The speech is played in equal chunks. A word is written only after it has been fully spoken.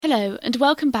Hello and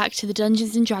welcome back to the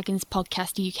Dungeons & Dragons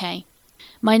podcast UK.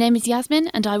 My name is Yasmin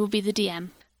and I will be the DM.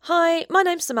 Hi, my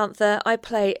name's Samantha. I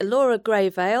play Laura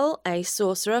Greyvale, a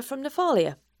sorcerer from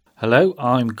Nephalia. Hello,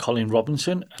 I'm Colin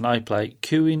Robinson and I play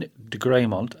Cuin de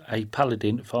Greymont, a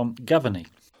paladin from Gavany.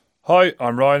 Hi,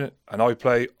 I'm Ryan and I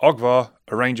play Ogvar,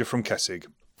 a ranger from Kessig.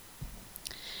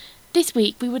 This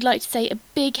week we would like to say a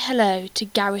big hello to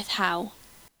Gareth Howe.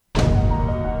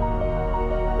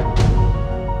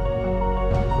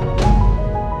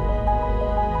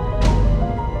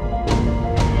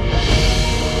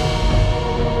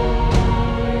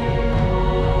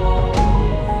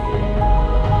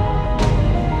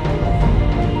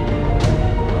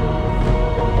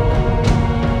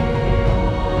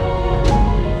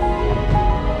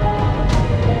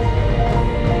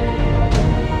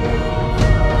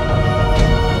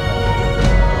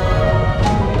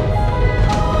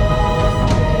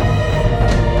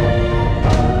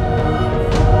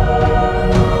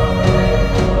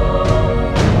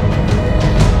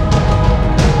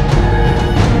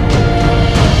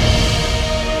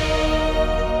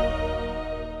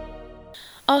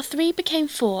 Our three became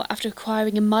four after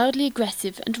acquiring a mildly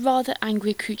aggressive and rather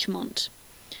angry accoutrement.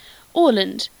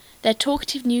 Orland, their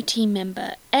talkative new team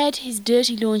member, aired his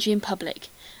dirty laundry in public,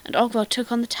 and Ogvar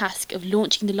took on the task of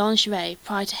launching the lingerie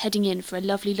prior to heading in for a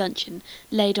lovely luncheon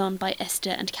laid on by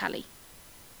Esther and Callie.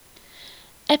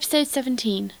 Episode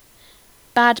 17.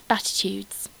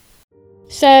 Bat-titudes.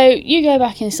 So, you go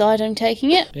back inside, I'm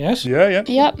taking it? Yes? Yeah.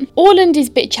 Yep. Orland is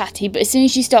a bit chatty, but as soon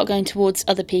as you start going towards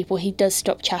other people, he does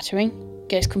stop chattering.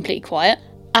 Goes completely quiet.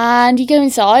 And you go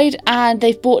inside, and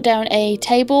they've brought down a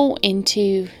table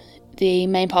into the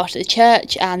main part of the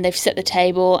church, and they've set the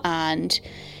table, and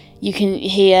you can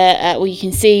hear, you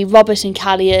can see Robert and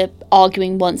Callie are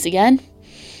arguing once again,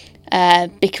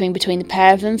 bickering between the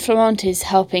pair of them. Florent is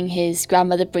helping his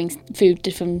grandmother bring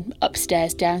food from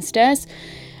upstairs downstairs,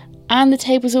 and the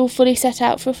table's all fully set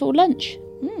out for a full lunch.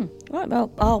 Right,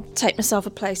 well, I'll take myself a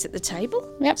place at the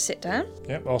table. Yep. Sit down.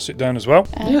 Yep, I'll sit down as well.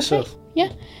 Yes, sir.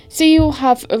 Yeah. So you'll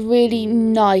have a really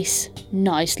nice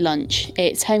lunch.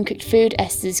 It's home-cooked food.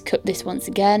 Esther's cooked this once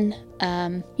again.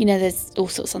 There's all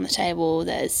sorts on the table.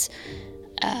 There's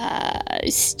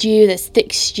stew, there's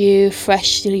thick stew,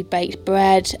 freshly baked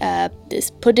bread,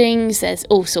 there's puddings, there's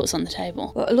all sorts on the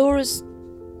table. Well,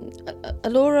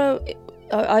 Alora,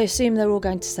 I assume they're all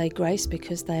going to say grace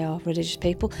because they are religious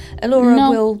people. Alora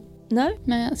will... No?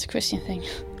 No, that's a Christian thing.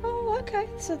 Oh, okay.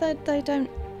 So they don't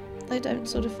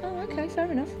sort of... Oh, okay, fair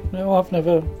enough. No, I've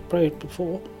never prayed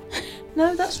before.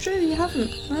 No, that's true, you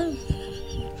haven't. No.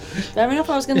 Fair enough,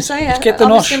 I was going to say... get the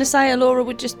I was nosh. going to say Alora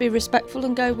would just be respectful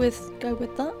and go with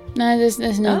that. No,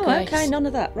 there's no Oh, grace. okay, none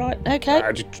of that. Right,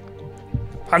 okay. Just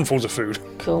handfuls of food.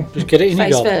 Cool. Just get it in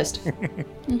Face your gob. first.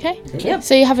 Okay. Yep.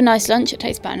 So you have a nice lunch. It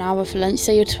takes about an hour for lunch.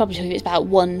 So you're probably talking it's about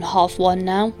 1:30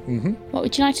 now. Mm-hmm. What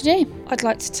would you like to do? I'd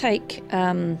like to take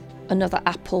another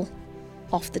apple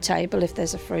off the table if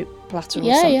there's a fruit platter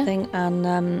or something,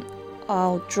 and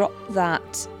I'll drop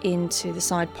that into the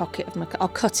side pocket of my... I'll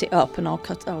cut it up and I'll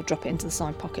drop it into the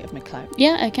side pocket of my cloak.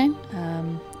 Yeah, okay.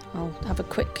 I'll have a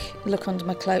quick look under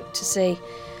my cloak to see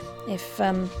if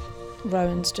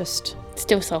Rowan's just...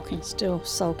 Still sulking. Still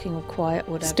sulking or quiet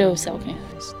or whatever. Still sulking.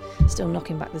 He's still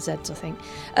knocking back the Zeds, I think.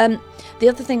 The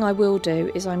other thing I will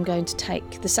do is I'm going to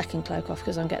take the second cloak off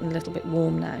because I'm getting a little bit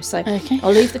warm now. So Okay.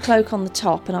 I'll leave the cloak on the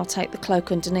top and I'll take the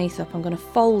cloak underneath up. I'm going to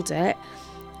fold it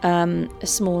as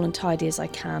small and tidy as I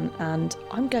can, and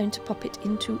I'm going to pop it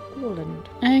into Orland.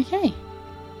 Okay.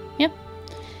 Yep.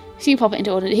 So you pop it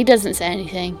into order. He doesn't say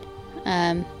anything.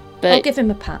 But I'll give him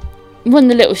a pat.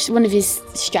 one of his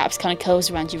straps kind of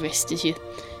curls around your wrist as you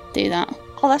do that.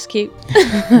 Oh, that's cute.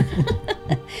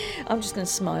 I'm just going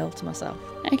to smile to myself.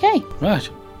 Okay. Right.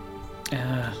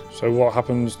 So what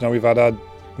happens now we've had our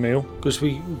meal? Because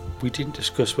we didn't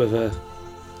discuss whether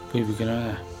we were going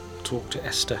to talk to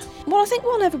Esther. Well, I think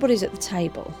while everybody's at the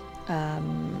table,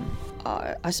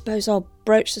 I suppose I'll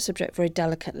broach the subject very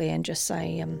delicately and just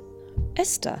say,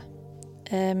 Esther,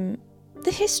 the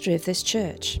history of this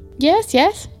church.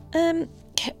 Yes. When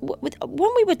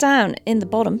we were down in the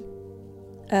bottom,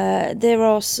 there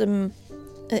are some...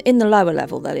 in the lower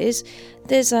level, that is,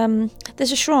 there's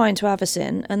a shrine to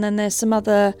Avacyn, and then there's some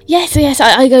other... Yes.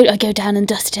 I go down and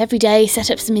dust it every day, set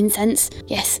up some incense.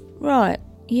 Yes. Right,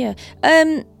 yeah.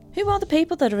 Who are the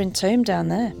people that are entombed down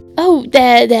there? Oh,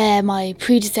 they're my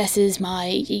predecessors.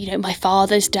 My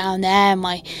father's down there.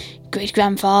 My great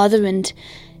grandfather and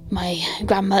my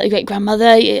great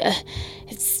grandmother.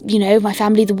 It's my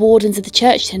family. The wardens of the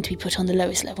church tend to be put on the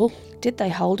lowest level. Did they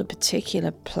hold a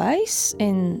particular place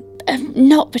in...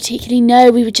 Not particularly,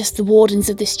 no. We were just the wardens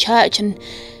of this church, and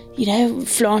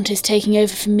Floranta's taking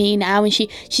over for me now, and she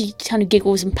kind of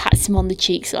giggles and pats him on the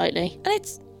cheek slightly.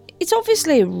 And it's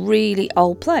obviously a really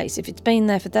old place. If it's been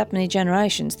there for that many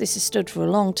generations, this has stood for a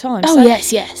long time. Oh, so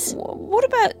yes. What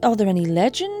about, are there any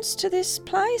legends to this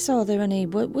place? Are there any,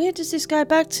 where does this go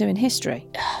back to in history?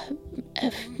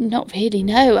 Not really,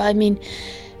 no. I mean,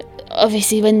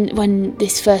 obviously when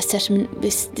this first settlement,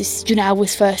 this Junau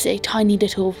was first a tiny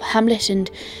little hamlet, and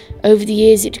over the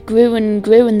years it grew and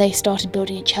grew, and they started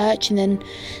building a church, and then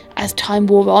as time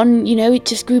wore on, it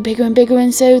just grew bigger and bigger,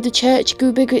 and so the church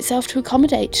grew bigger itself to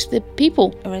accommodate the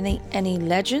people. Are any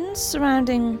legends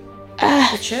surrounding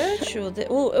the church,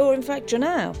 or in fact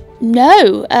Junau?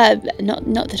 No,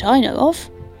 not that I know of.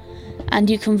 And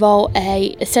you can roll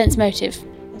a sense motive.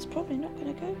 That's probably not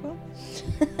going to go well.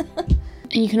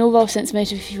 And you can all roll sense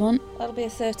motive if you want. That'll be a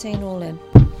 13 all in.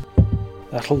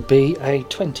 That'll be a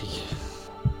 20.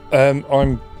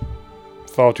 I'm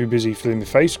far too busy filling the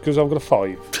face because I've got a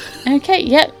 5. Okay,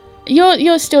 yep.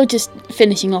 You're still just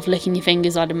finishing off licking your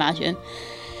fingers, I'd imagine.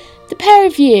 The pair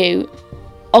of you,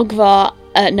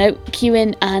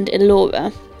 Ciwin and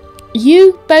Elora,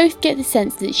 you both get the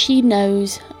sense that she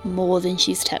knows more than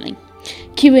she's telling.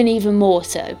 Ciwin even more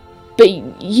so. But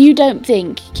you don't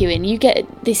think, Ciwin, you get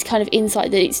this kind of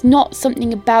insight that it's not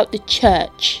something about the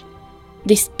church,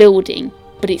 this building,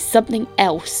 but it's something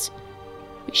else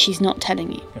which she's not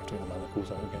telling you. You have to get the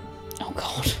manacles out again. Oh,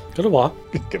 God. Got a what?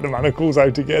 Get the manacles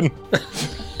out again.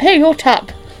 Hey, your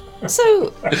tap.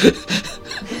 So...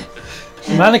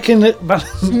 Mannequin.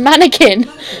 Mannequin.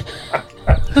 I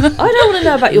don't want to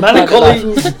know about your private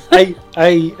life.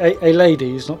 a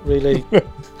lady is not really.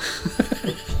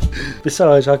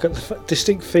 Besides, I got the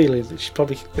distinct feeling that she's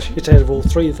probably hit ahead of all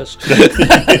three of us.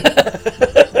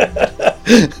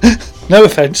 No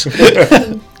offence.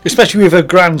 Especially with her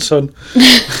grandson.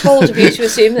 Bold of you to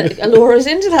assume that Alora's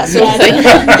into that sort of thing.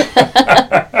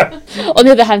 On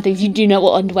the other hand, things you do know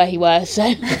what underwear he wears,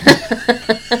 so.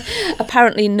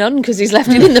 Apparently none, because he's left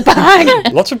it in the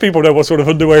bag. Lots of people know what sort of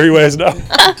underwear he wears now.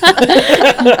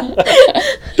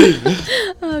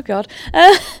 Oh, God.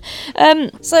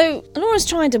 So Alora's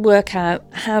trying to work out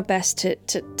how best to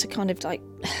kind of like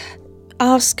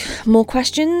ask more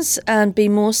questions and be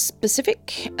more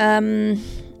specific. And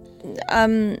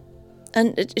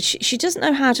she doesn't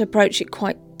know how to approach it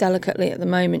quite delicately at the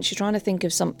moment. She's trying to think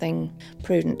of something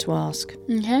prudent to ask.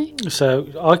 Okay. So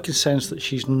I can sense that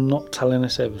she's not telling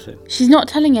us everything. She's not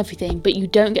telling everything, but you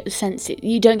don't get the sense,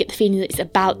 you don't get the feeling that it's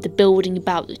about the building,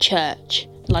 about the church,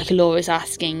 like Alora's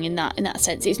asking in that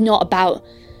sense. It's not about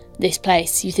this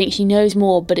place. You think she knows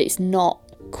more, but it's not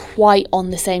quite on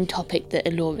the same topic that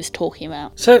Alora's talking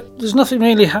about. So there's nothing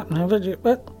really happening,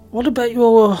 but what about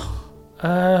your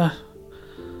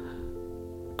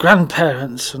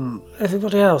grandparents and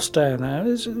everybody else down there?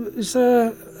 Is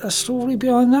there a story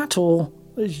behind that, or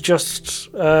is it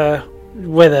just where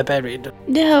they're buried?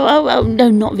 No, no,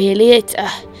 not really. It's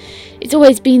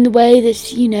always been the way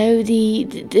that,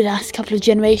 the last couple of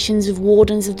generations of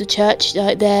wardens of the church,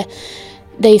 they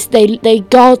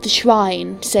guard the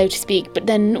shrine, so to speak, but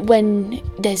then when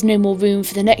there's no more room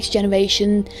for the next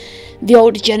generation, the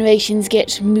older generations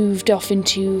get moved off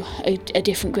into a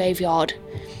different graveyard.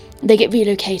 They get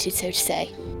relocated, so to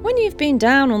say. When you've been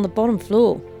down on the bottom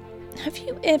floor, have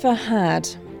you ever had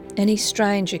any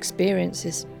strange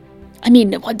experiences? I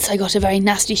mean, once I got a very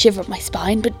nasty shiver up my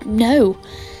spine, but no,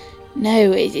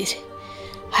 I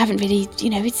haven't really,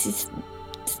 it's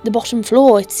the bottom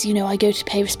floor. It's, I go to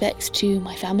pay respects to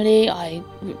my family, I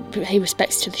pay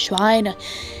respects to the shrine,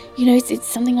 it's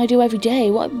something I do every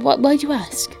day. Why do you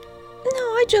ask? No,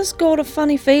 I just got a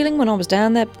funny feeling when I was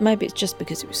down there. Maybe it's just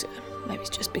because it's a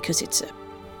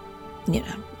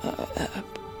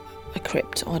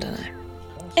crypt. I don't know.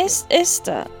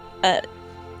 Esther,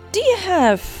 do you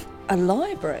have a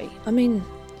library? I mean,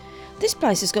 this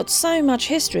place has got so much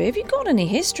history. Have you got any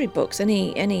history books,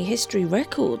 any history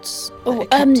records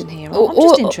kept in here? I'm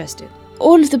just interested.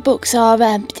 All of the books are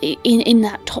in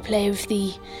that top layer of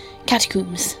the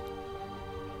catacombs.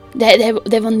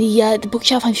 They're on the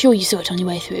bookshelf. I'm sure you saw it on your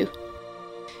way through.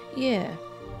 Yeah.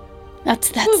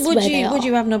 That's would where they are. Would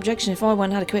you have an objection if I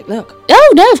went and had a quick look?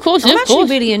 Oh, no, of course. I'm actually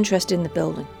really interested in the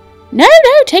building. No,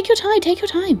 take your time. I'm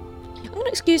going to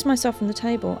excuse myself from the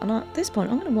table, and at this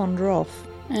point I'm going to wander off.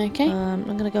 Okay. I'm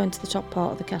going to go into the top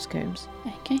part of the catacombs.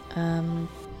 Okay.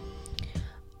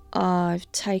 I've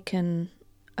taken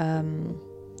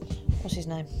what's his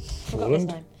name? Forgot his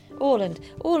name. Orland.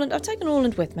 I've taken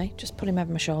Orland with me. Just put him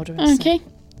over my shoulder. Okay.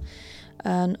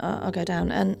 And I'll go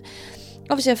down. And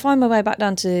obviously I find my way back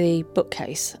down to the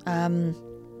bookcase.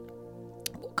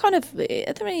 What kind of...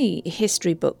 Are there any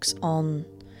history books on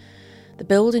the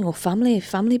building or family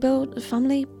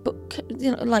book,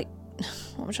 like,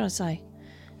 what am I trying to say?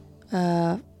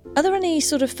 Are there any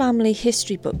sort of family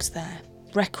history books there?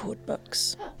 Record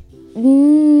books?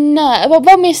 No, well,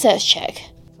 roll me a search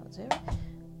check.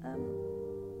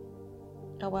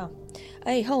 Oh, wow.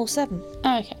 A whole 7.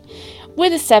 Okay.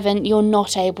 With a 7, you're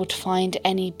not able to find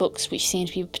any books which seem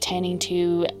to be pertaining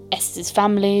to Esther's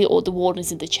family or the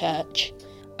wardens of the church.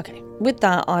 Okay. With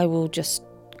that, I will just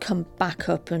come back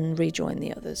up and rejoin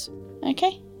the others.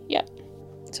 Okay, yep.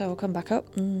 So I'll come back up.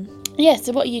 Yeah,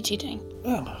 so what are you two doing?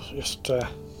 Well, just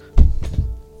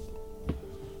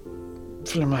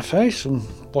filling my face and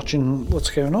watching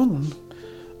what's going on and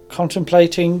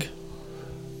contemplating.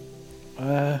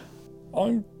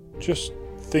 I'm just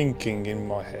thinking in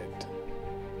my head.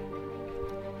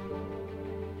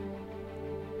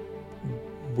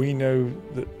 We know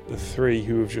that the 3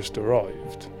 who have just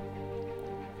arrived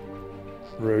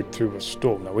rode through a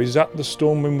storm. Now, is that the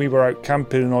storm when we were out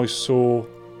camping and I saw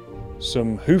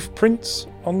some hoof prints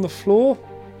on the floor?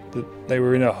 That they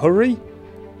were in a hurry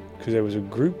because there was a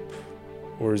group?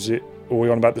 Or are we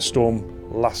on about the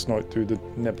storm last night through the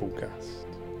Nebelgast?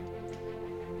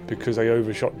 Because I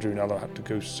overshot Drew, now I had to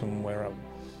go somewhere else.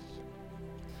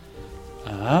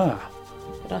 Ah.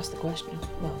 But ask the question.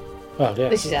 Well, yeah.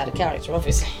 This is out of character,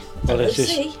 obviously. Well, Let's this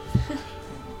is. see.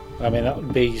 I mean, that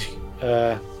would be.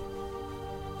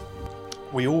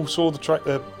 We all saw the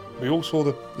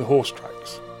horse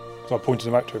tracks. So I pointed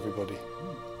them out to everybody.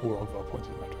 Or I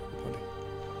pointed them out to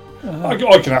everybody.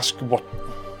 I can ask what.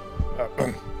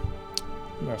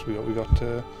 What else we got? We got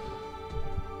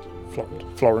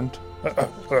Florent.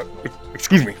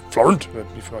 Excuse me, Florent,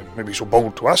 if I may be so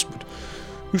bold to ask, but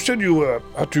you said you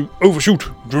had to overshoot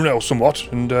Brunel somewhat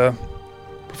and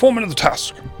perform another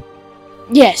task.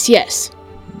 Yes.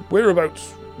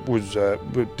 Whereabouts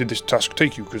did this task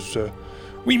take you? Because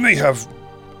we may have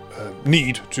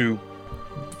need to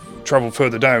travel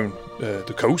further down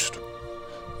the coast,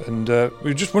 and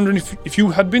we were just wondering if you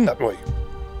had been that way.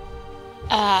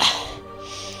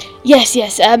 Yes.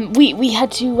 We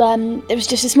had to. There was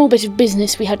just a small bit of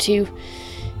business we had to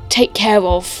take care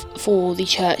of for the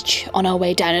church on our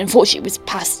way down. And unfortunately, it was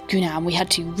past Gunam, and we had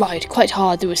to ride quite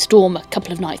hard through a storm a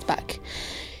couple of nights back.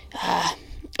 I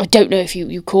don't know if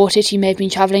you caught it. You may have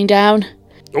been travelling down.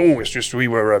 Oh, it's just we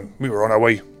were on our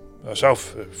way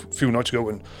south a few nights ago,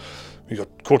 and we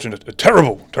got caught in a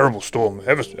terrible storm,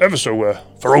 ever so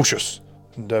ferocious,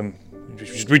 and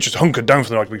we just hunkered down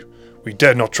for the night. We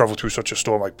dared not travel through such a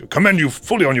storm. I commend you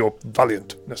fully on your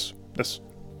valiantness.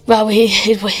 Well,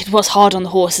 it was hard on the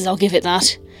horses, I'll give it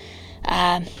that.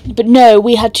 But no,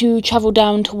 we had to travel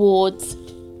down towards.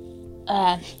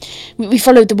 We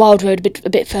followed the wild road a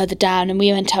bit further down, and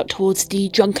we went out towards the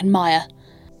Drunken Mire.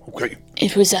 Okay.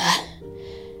 It was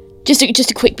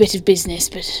just a quick bit of business,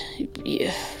 but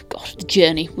God, the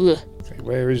journey. Ugh.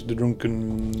 Where is the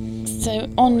Drunken? So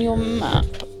on your map,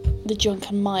 the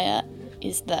Drunken Mire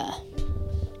is there.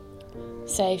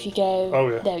 So if you go,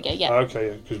 there we go. Yeah.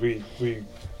 Okay, because we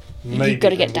maybe you've got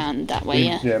to get down that way.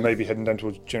 Yeah, maybe heading down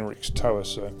towards Genric's Tower.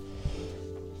 So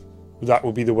that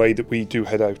will be the way that we do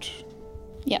head out.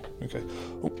 Yeah. Okay.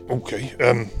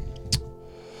 Okay.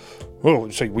 Well,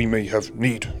 say we may have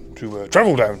need to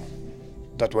travel down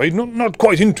that way. Not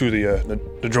quite into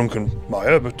the Drunken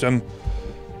Mire, but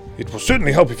it will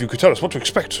certainly help if you could tell us what to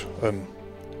expect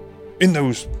in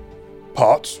those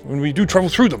parts when we do travel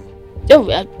through them.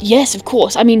 Oh, yes, of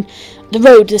course. I mean, the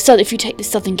road, if you take the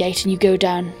southern gate and you go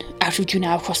down out of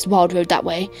Junau across the wild road that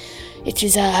way, it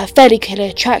is a fairly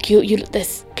clear track.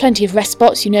 There's plenty of rest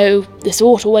spots, the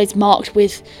sort always marked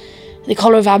with the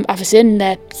collar of Avicen.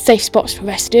 They're safe spots for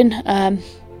resting.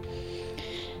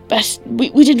 But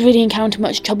we didn't really encounter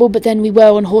much trouble, but then we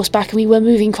were on horseback and we were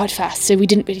moving quite fast, so we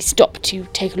didn't really stop to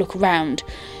take a look around.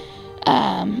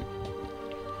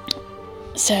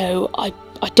 So I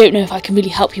don't know if I can really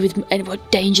help you with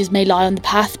what dangers may lie on the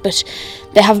path, but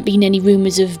there haven't been any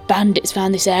rumours of bandits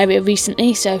around this area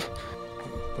recently, so...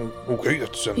 Okay,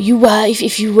 that's...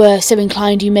 if you were so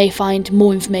inclined, you may find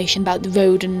more information about the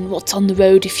road and what's on the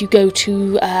road if you go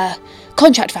to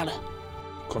Contract Valor.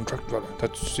 Contract Valor,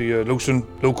 that's the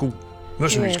local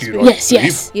mercenary scheme, right?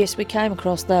 Yes. Yes, we came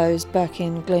across those back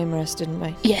in Gloomrest, didn't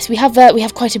we? Yes, we have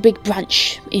quite a big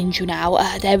branch in Junau.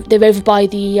 They're over by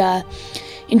the...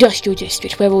 industrial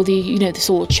district where all the the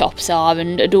sword shops are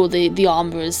and all the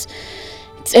armourers.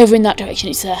 It's over in that direction.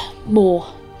 It's a more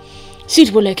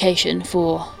suitable location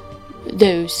for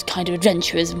those kind of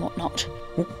adventurers and whatnot.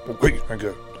 Okay,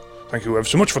 thank you ever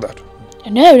so much for that.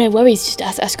 No worries, just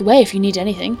ask away if you need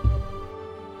anything.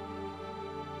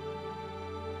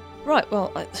 Right,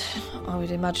 well, I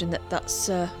would imagine that's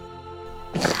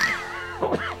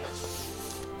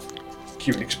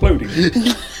Cue exploding.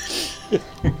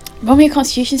 Roll me a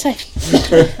constitution save.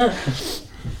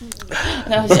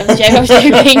 No, I was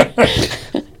joking.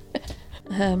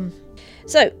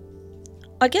 So,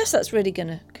 I guess that's really going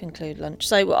to conclude lunch.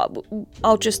 So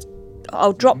I'll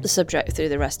drop the subject through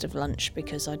the rest of lunch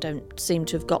because I don't seem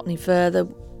to have got any further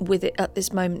with it at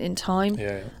this moment in time.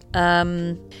 Yeah.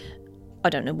 I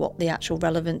don't know what the actual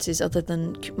relevance is other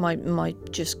than my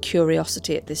just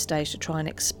curiosity at this stage to try and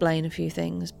explain a few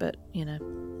things, but, you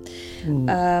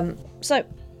know. So,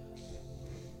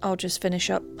 I'll just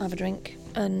finish up, have a drink,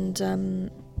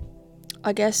 and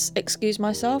I guess excuse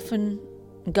myself and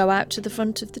go out to the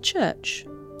front of the church.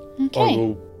 Okay. I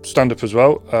will stand up as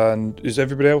well. And is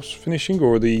everybody else finishing,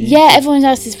 or are the... Yeah, everyone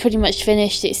else is pretty much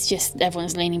finished. It's just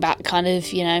everyone's leaning back, kind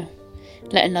of, you know,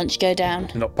 letting lunch go down.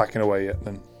 They're not packing away yet,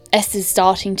 then? Esther's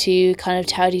starting to kind of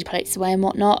tidy plates away and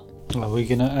whatnot. Are we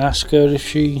going to ask her if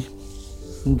she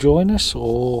can join us,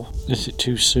 or is it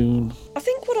too soon? I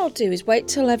think what I'll do is wait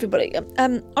till everybody... I'm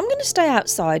going to stay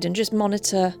outside and just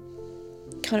monitor...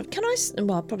 Kind of,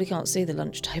 well, I probably can't see the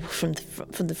lunch table from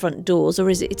the front doors, or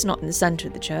is it? It's not in the centre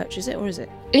of the church, is it, or is it?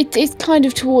 It's kind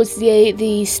of towards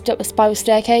the spiral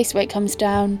staircase where it comes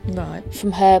down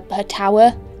from her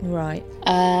tower. Right.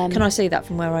 Can I see that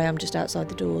from where I am, just outside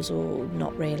the doors, or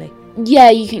not really? Yeah,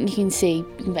 you can see.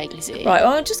 You can vaguely see it. Right.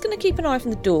 Well, I'm just going to keep an eye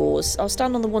from the doors. I'll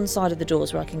stand on the one side of the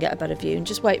doors where I can get a better view, and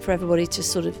just wait for everybody to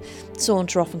sort of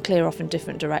saunter off and clear off in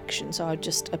different directions. So I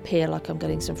just appear like I'm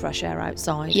getting some fresh air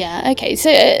outside. Yeah. Okay. So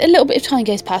a little bit of time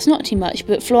goes past, not too much,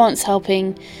 but Florence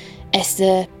helping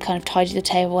Esther kind of tidy the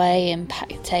table away and pack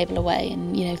the table away,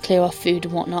 and, you know, clear off food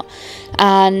and whatnot,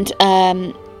 and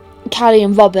Callie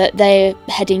and Robert, they're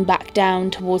heading back down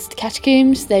towards the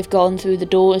catacombs. They've gone through the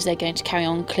doors. They're going to carry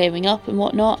on clearing up and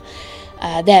whatnot.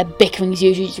 Their bickering is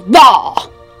usually just "Rah!"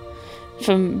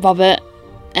 from Robert,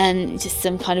 and just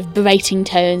some kind of berating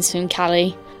tones from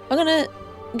Callie. I'm going to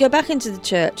go back into the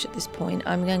church at this point.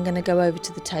 I'm then going to go over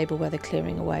to the table where they're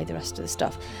clearing away the rest of the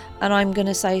stuff. And I'm going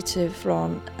to say to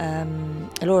Florent,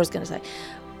 Laura's going to say,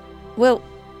 well,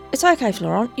 it's okay,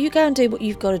 Florent. You go and do what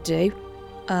you've got to do.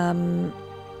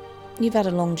 You've had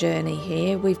a long journey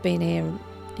here. We've been here,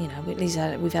 you know, at least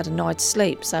we've had a night's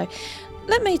sleep. So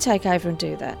let me take over and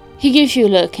do that. He gives you a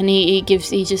look, and he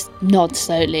just nods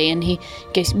slowly, and he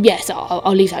goes, yes,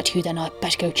 I'll leave that to you then. I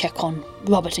better go check on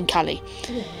Robert and Callie.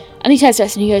 Yeah. And he turns to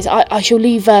us and he goes, I shall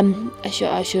leave, I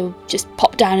shall just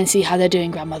pop down and see how they're doing,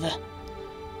 Grandmother.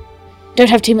 Don't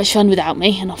have too much fun without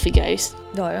me. And off he goes.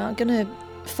 Right, I'm going to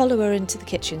follow her into the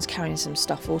kitchens carrying some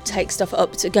stuff, or take stuff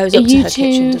up. It goes up to her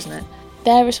kitchen, doesn't it?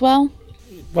 There as well?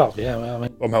 Well, yeah, I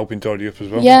mean... I'm helping tidy up as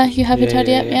well. Yeah, you helping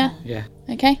tidy up, yeah? Yeah.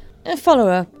 Okay. And follow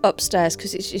her upstairs,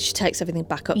 because she takes everything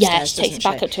back upstairs, yeah, she takes it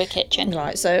back up to a kitchen.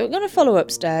 Right, so I'm going to follow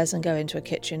upstairs and go into a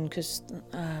kitchen, because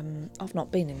I've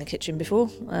not been in the kitchen before,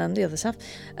 the others have.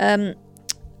 And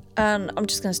I'm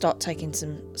just going to start taking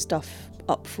some stuff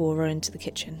up for her into the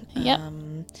kitchen. Yep.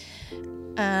 And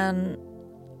I'm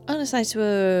going to say to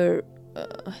her...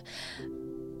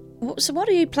 so what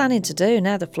are you planning to do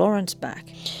now that Florent's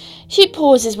back? She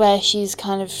pauses where she's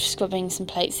kind of scrubbing some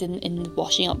plates in the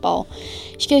washing up bowl.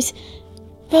 She goes,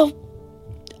 well,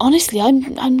 honestly,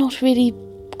 I'm not really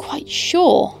quite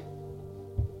sure.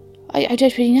 I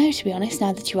don't really know, to be honest,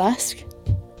 now that you ask.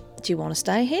 Do you want to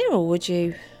stay here, or would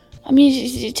you... I mean,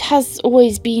 it has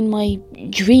always been my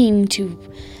dream to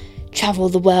travel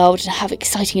the world and have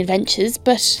exciting adventures,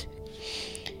 but,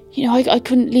 you know, I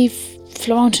couldn't leave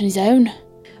Florent on his own.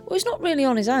 Well, he's not really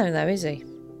on his own, though, is he?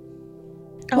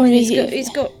 Well, he's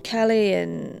got Kelly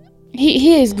and...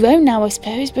 He is grown now, I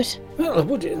suppose, but... Well,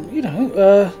 would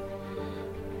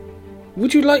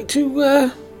you like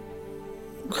to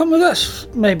come with us,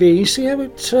 maybe? You see how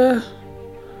it...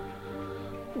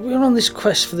 we're on this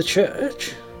quest for the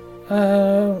church,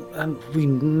 and we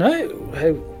know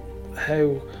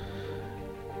how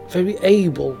very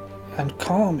able and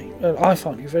calming... I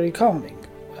find you very calming,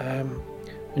 and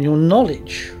your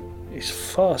knowledge is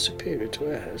far superior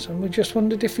to ours, and we just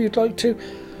wondered if you'd like to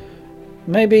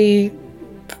maybe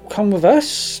come with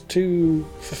us to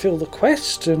fulfill the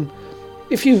quest, and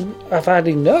if you have had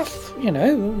enough, you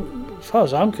know, as far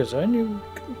as I'm concerned, you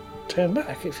can turn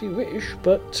back if you wish,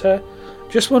 but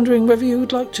just wondering whether you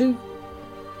would like to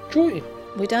join.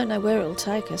 We don't know where it'll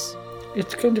take us.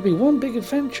 It's going to be one big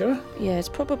adventure. Yeah, it's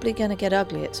probably going to get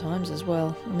ugly at times as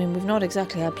well. I mean, we've not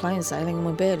exactly had plain sailing, and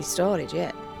we're barely started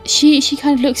yet. She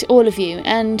kind of looks at all of you,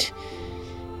 and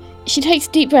she takes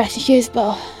a deep breath, and she goes,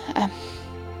 well, I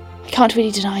can't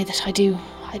really deny that I do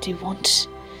want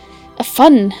a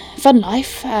fun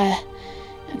life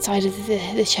outside of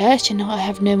the church, and I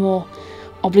have no more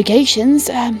obligations.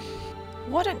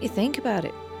 Why don't you think about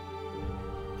it?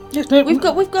 Yes, no, We've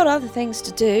got other things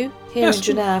to do here Yes,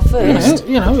 in Jannar first.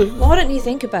 you know, Why don't you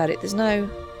think about it? There's no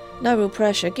real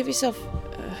pressure. Give yourself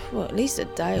at least a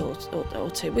day or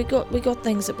two. We got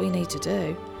things that we need to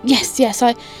do. Yes.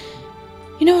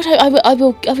 You know what? I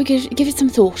will give it some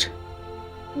thought.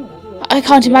 I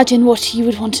can't imagine what you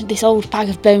would want this old bag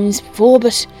of bones for,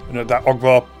 but And that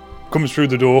Ogvar comes through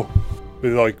the door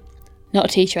with like not a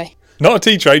tea tray. not a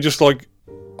tea tray, just like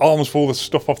arms full of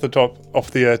stuff off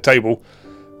the table.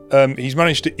 He's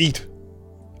managed to eat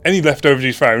any leftovers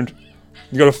he's found.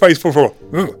 He's got a face full of.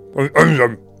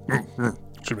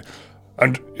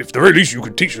 And if the very least you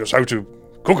could teach us how to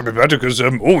cook a bit better, because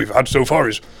all we've had so far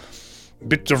is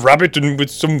bits of rabbit and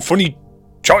with some funny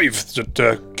chives that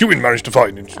Kewin managed to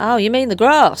find. Oh, you mean the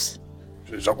grass?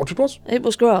 Is that what it was? It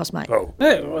was grass, mate. Oh.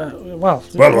 well,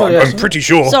 I'm pretty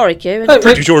sure. Sorry, Kieran.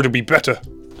 Pretty sure it'll be better.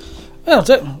 Well,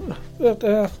 don't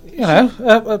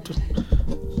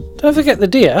forget the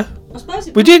deer.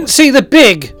 We didn't see the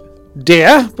big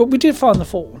deer, but we did find the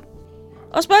fawn.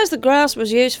 I suppose the grass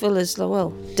was useful as,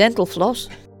 dental floss.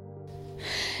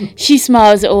 She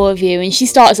smiles at all of you and she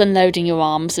starts unloading your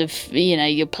arms of,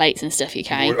 your plates and stuff you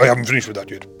carry. I haven't finished with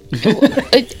that yet.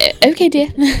 Okay, dear.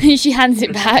 She hands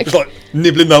it back. Just like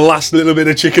nibbling the last little bit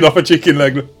of chicken off a chicken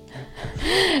leg,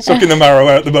 sucking the marrow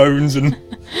out the bones, and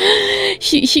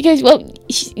she goes, well,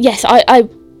 yes,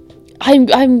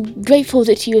 I'm grateful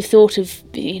that you have thought of,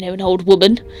 an old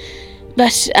woman,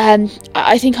 but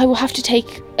I think I will have to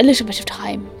take a little bit of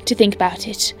time to think about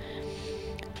it.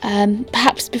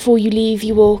 Perhaps before you leave,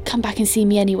 you will come back and see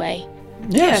me anyway.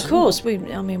 Yeah, of course. We're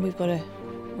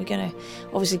gonna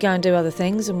obviously go and do other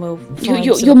things, and we'll.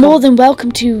 You're more than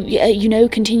welcome to,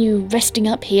 continue resting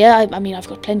up here. I mean, I've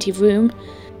got plenty of room.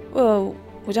 Well,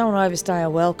 we don't want to overstay our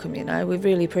welcome. We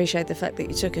really appreciate the fact that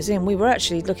you took us in. We were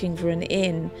actually looking for an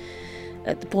inn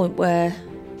at the point where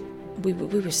we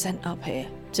were sent up here.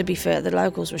 To be fair, the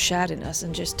locals were shouting us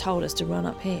and just told us to run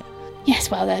up here. Yes,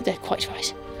 well, they're quite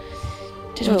right.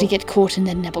 Don't want to get caught in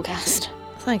their nebelgast.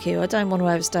 Thank you. I don't want to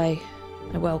overstay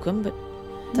a welcome, but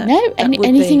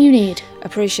anything you need.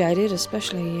 Appreciated,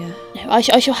 especially. No, I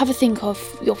shall have a think of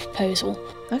your proposal.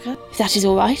 Okay. If that is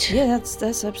all right. Yeah, that's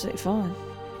absolutely fine.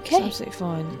 Okay. It's absolutely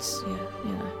fine. It's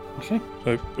Okay.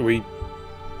 So are we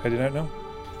heading out now?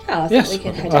 Oh, I think we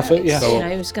can head out.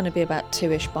 It's going to be about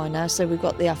 2ish by now, so we've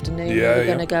got the afternoon. We're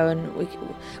going to go and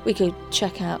we could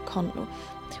check out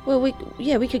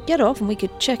we could get off and we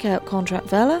could check out Contract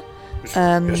Vela. Yes.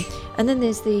 And then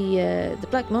there's the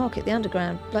black market, the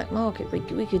underground black market. We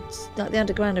could, like the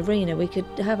underground arena, we could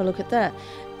have a look at that.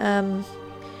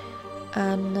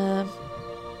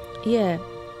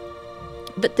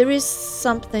 But there is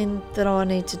something that I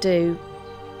need to do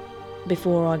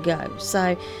before I go.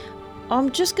 So I'm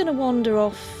just going to wander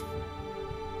off.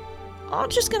 I'm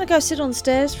just going to go sit on the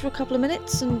stairs for a couple of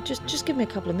minutes, and just give me a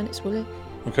couple of minutes, will you?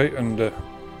 Okay, and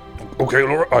okay,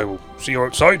 Laura, I will see you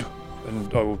outside,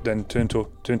 and I will then turn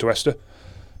to Esther,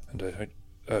 and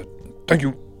thank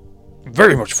you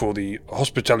very much for the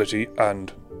hospitality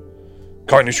and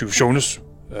kindness you've shown us,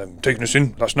 taking us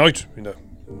in last night in the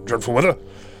dreadful weather,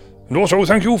 and also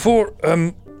thank you for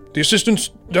the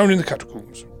assistance down in the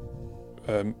catacombs.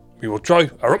 We will try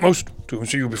our utmost to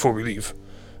see you before we leave,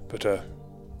 but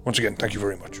once again, thank you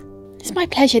very much. It's my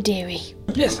pleasure, dearie.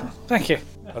 Yes, thank you.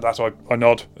 At that, I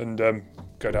nod and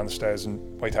go down the stairs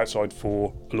and wait outside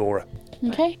for Laura.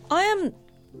 Okay. I am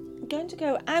going to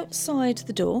go outside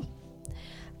the door,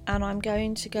 and I'm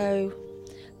going to go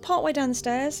partway down the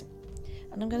stairs,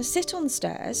 and I'm going to sit on the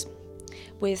stairs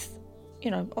with,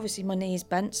 obviously my knees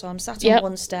bent, so I'm sat on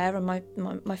one stair, and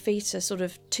my feet are sort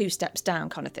of 2 steps down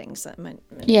kind of thing, so right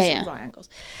angles.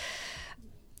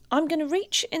 I'm going to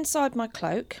reach inside my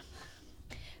cloak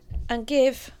and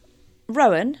give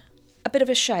Rowan a bit of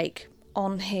a shake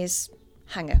on his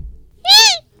hanger.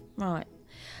 Right.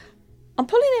 I'm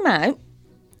pulling him out,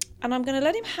 and I'm going to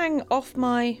let him hang off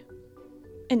my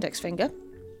index finger,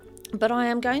 but I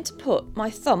am going to put my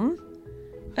thumb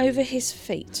over his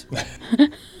feet.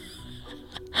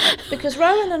 Because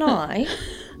Rowan and I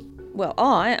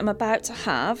am about to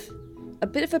have a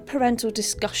bit of a parental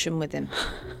discussion with him.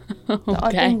 Okay.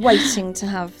 I've been waiting to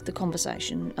have the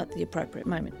conversation at the appropriate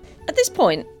moment. At this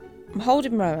point, I'm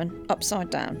holding Rowan upside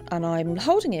down, and I'm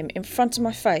holding him in front of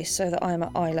my face so that I am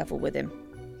at eye level with him.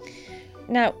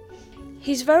 Now,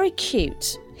 he's very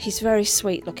cute. He's very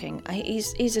sweet looking.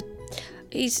 He's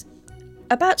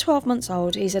about 12 months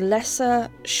old. He's a lesser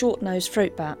short-nosed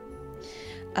fruit bat.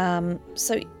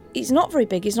 So he's not very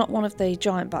big. He's not one of the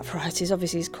giant bat varieties.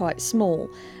 Obviously, he's quite small.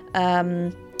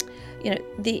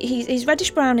 He's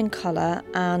reddish brown in colour,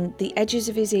 and the edges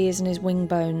of his ears and his wing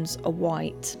bones are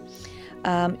white.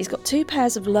 He's got 2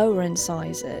 pairs of lower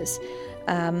incisors.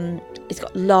 He's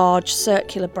got large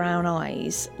circular brown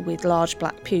eyes with large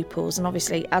black pupils, and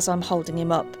obviously as I'm holding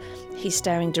him up, he's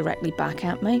staring directly back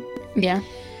at me. Yeah.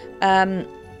 I'm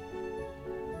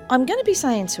going to be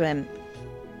saying to him,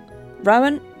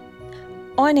 Rowan,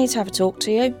 I need to have a talk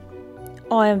to you.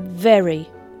 I am very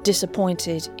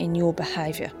disappointed in your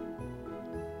behaviour.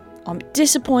 I'm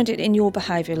disappointed in your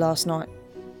behaviour last night.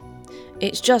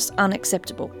 It's just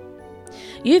unacceptable.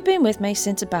 You've been with me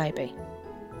since a baby,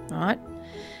 right?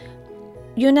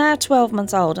 You're now 12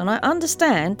 months old, and I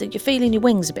understand that you're feeling your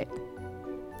wings a bit.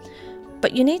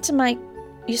 But you need to make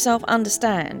yourself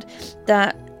understand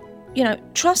that,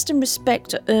 trust and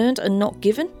respect are earned and not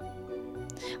given.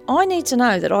 I need to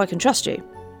know that I can trust you.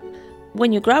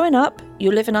 When you're growing up,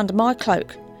 you're living under my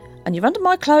cloak. And you're under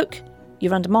my cloak,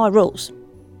 you're under my rules.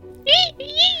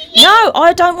 No,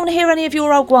 I don't want to hear any of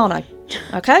your old guano.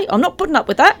 Okay? I'm not putting up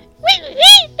with that.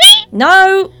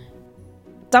 No,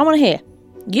 don't want to hear.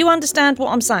 You understand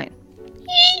what I'm saying.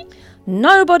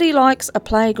 Nobody likes a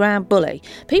playground bully.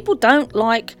 People don't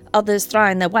like others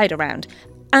throwing their weight around.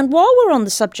 And while we're on the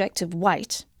subject of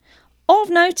weight, I've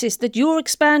noticed that you're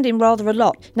expanding rather a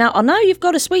lot. Now, I know you've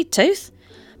got a sweet tooth,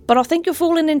 but I think you're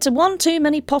falling into one too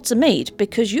many pots of mead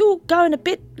because you're going a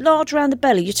bit large around the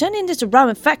belly. You're turning into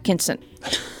Rowan Fatkinson.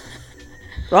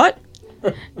 Right?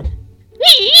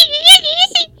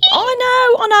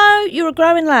 I know, you're a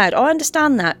growing lad, I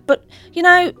understand that, but,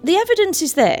 the evidence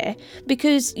is there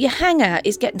because your hanger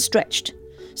is getting stretched.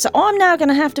 So I'm now going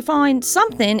to have to find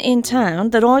something in town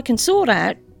that I can sort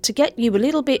out to get you a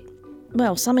little bit,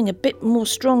 something a bit more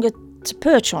stronger to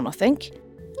perch on, I think.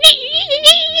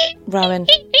 Rowan,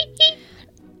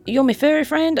 you're my furry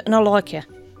friend and I like you,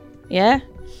 yeah?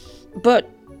 But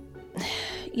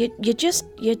you just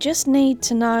need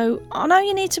to know. I know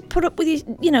you need to put up with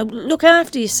look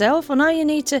after yourself. I know you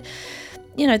need to,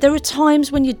 there are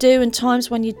times when you do and times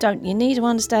when you don't. You need to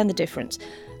understand the difference.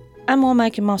 Am I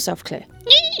making myself clear?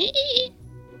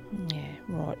 Yeah,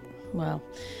 right. Well,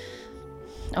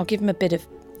 I'll give him a bit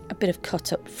of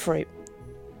cut up fruit,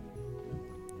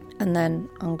 and then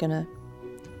I'm gonna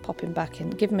pop him back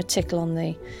in, give him a tickle on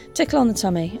the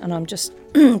tummy, and I'm just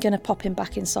gonna pop him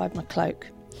back inside my cloak.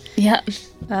 Yeah.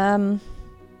 Then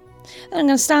I'm going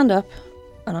to stand up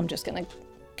and I'm just going to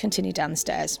continue down the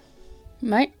stairs.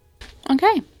 Right.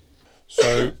 Okay.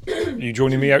 So, you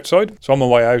joining me outside? So on my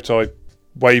way out, I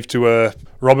wave to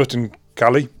Robert and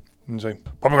Callie and say,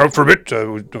 popping out for a bit.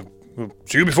 We'll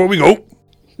see you before we go.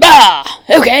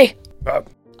 Okay. I'm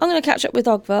going to catch up with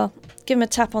Ogvar, give him a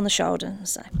tap on the shoulder and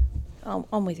say,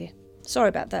 I'm with you. Sorry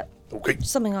about that. Okay.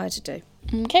 Something I had to do.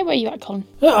 Okay, where are you at, Colin?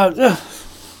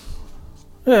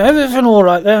 Yeah, everything all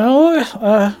right there.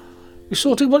 You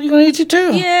sorted what you needed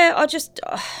to? Yeah, I just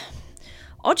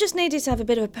needed to have a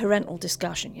bit of a parental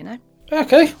discussion,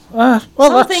 Okay.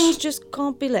 Some things just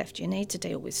can't be left. You need to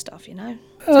deal with stuff, It's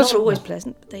not always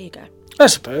pleasant, but there you go. I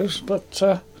suppose, but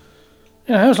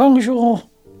as long as you're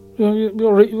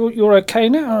okay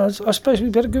now, I suppose we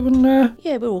better go and.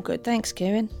 Yeah, we're all good. Thanks,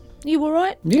 Kieran. You all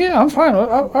right? Yeah, I'm fine.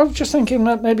 I was just thinking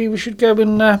that maybe we should go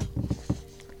and.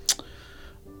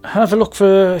 Have a look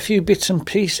for a few bits and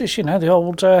pieces, the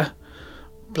old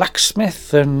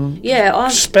blacksmith and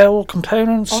spell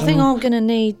components. I think I'm going to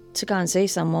need to go and see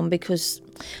someone because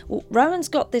Rowan's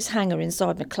got this hanger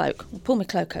inside my cloak. I'll pull my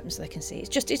cloak open so they can see. It's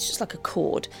just like a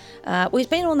cord. He's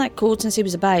been on that cord since he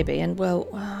was a baby, and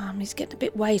he's getting a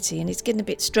bit weighty and he's getting a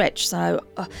bit stretched. So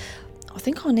I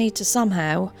think I need to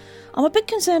somehow. I'm a bit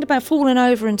concerned about falling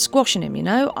over and squashing him.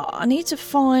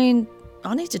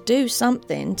 I need to do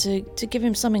something to give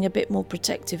him something a bit more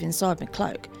protective inside my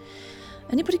cloak.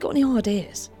 Anybody got any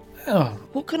ideas? Oh.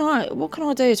 What can I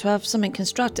do to have something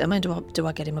constructed? I mean, do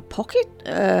I get him a pocket?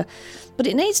 But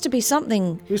it needs to be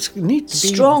something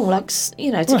strong,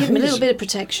 to give him a little bit of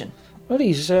protection. Well,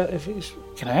 if he's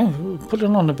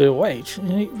putting on a bit of weight,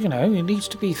 he needs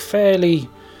to be fairly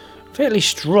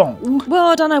strong. Well,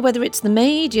 I don't know whether it's the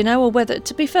mead, or whether,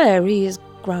 to be fair, he is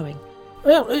growing.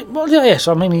 Well, yes,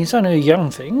 I mean, he's only a young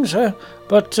thing,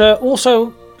 but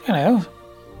also,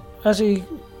 as he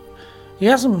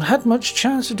hasn't had much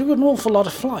chance to do an awful lot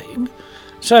of flying,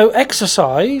 so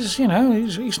exercise,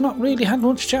 he's not really had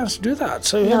much chance to do that,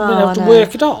 so he hasn't been able to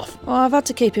work it off. Well, I've had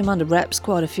to keep him under reps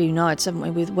quite a few nights, haven't we,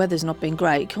 with weather's not been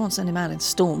great. You can't send him out in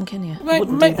storm, can you?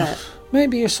 Wouldn't do that.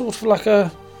 Maybe a sort of like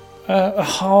a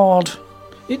hard...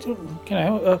 I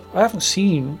haven't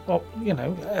seen,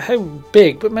 how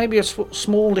big, but maybe a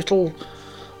small little,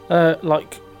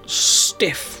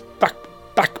 stiff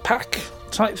backpack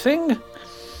type thing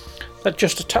that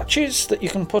just attaches that you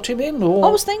can put him in? Or I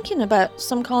was thinking about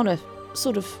some kind of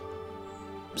sort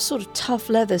of tough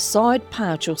leather side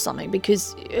pouch or something,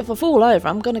 because if I fall over,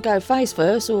 I'm going to go face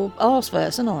first or arse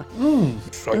first, aren't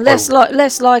I?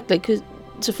 Less likely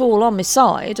to fall on my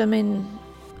side. I mean,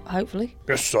 hopefully.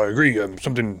 Yes, I agree.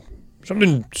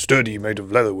 Something sturdy made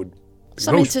of leather would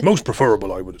be most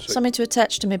preferable, I would say. Something to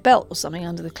attach to my belt or something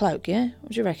under the cloak, yeah?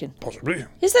 What do you reckon? Possibly.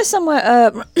 Is there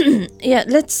somewhere... yeah,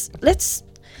 let's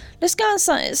go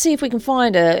and see if we can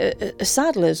find a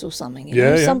saddler's or something. You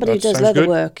know? Somebody who does leather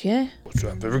work, yeah? That's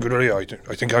a very good idea.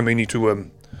 I think I may need to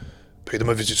pay them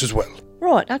a visit as well.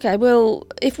 Right, okay. Well,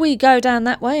 if we go down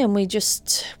that way and we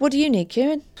just... What do you need,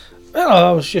 Kieran? Well,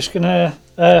 I was just going to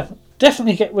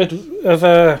definitely get rid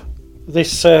of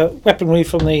this weaponry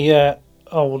from the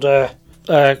old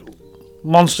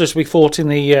monsters we fought in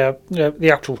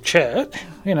the actual church.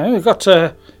 You know, we've got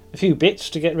a few bits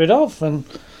to get rid of, and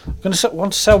I'm going to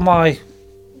want to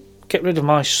get rid of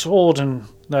my sword and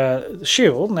the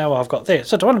shield. Now I've got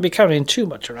this. I don't want to be carrying too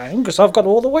much around because I've got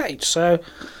all the weight. So,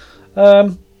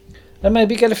 and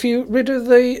maybe get rid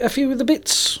of a few of the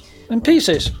bits and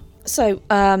pieces. So,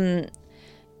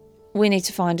 we need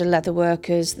to find the leather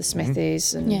workers, the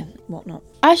smithies, and whatnot.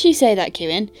 As you say that,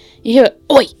 Kieran, you hear,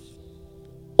 "Oi!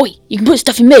 Oi, you can put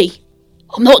stuff in me.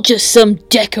 I'm not just some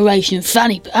decoration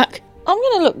fanny pack." I'm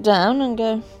going to look down and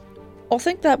go, I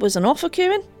think that was an offer,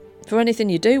 Kieran, for anything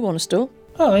you do want to store.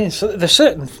 I mean, so there's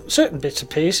certain bits and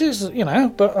pieces, you know,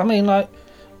 but I mean, are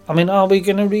we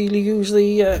going to really use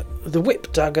the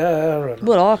whip dagger?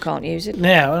 Well, I can't use it.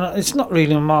 No, it's not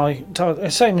really my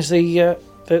target. Same as the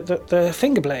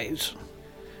finger blades.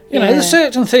 You know, there's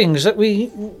certain things that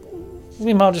we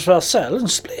might as well sell and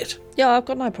split. Yeah, I've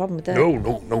got no problem with that.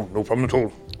 No problem at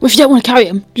all. Well, if you don't want to carry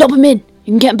them, lob them in.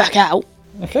 You can get them back out.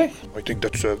 Okay. I think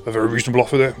that's a very reasonable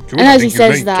offer there. And as he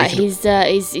says that, his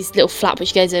little flap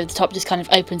which goes over the top just kind of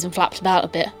opens and flaps about a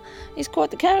bit. He's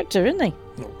quite the character, isn't he?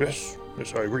 Oh, yes,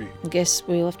 I agree. I guess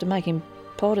we'll have to make him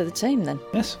part of the team then.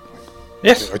 Yes.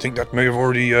 I think that may have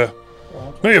already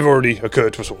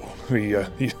occurred to us all.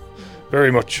 He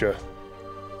very much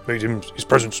made his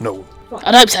presence known.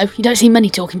 I'd hope so. You don't see many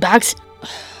talking bags.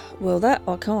 Well, that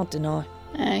I can't deny.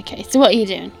 Okay, so what are you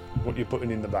doing? What are you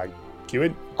putting in the bag?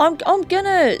 Kieran? I'm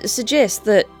gonna suggest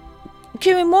that,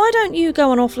 Kieran, why don't you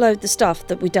go and offload the stuff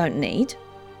that we don't need,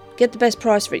 get the best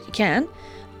price for it you can,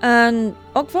 and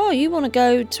Ogvar, you want to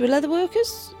go to a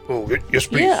leatherworkers? Oh, yes,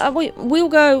 please. Yeah, we'll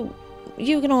go.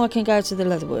 You and I can go to the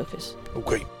leatherworkers.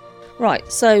 Okay. Right.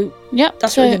 So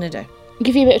that's what we're gonna do.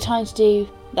 Give you a bit of time to do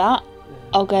that.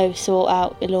 I'll go sort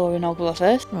out Elora and Ogvar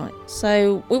first. Right.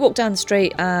 So we walk down the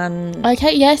street and.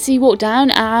 Okay. Yeah. So you walk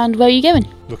down, and where are you going?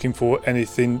 Looking for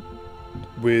anything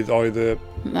with either...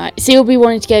 Right, so you'll be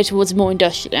wanting to go towards a more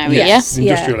industrial area, yes,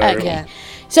 yeah? Industrial area. Okay.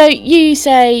 So you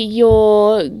say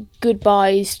your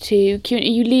goodbyes to Kieran. Are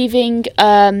you leaving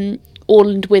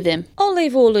Orland with him? I'll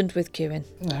leave Orland with Kieran.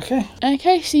 Okay.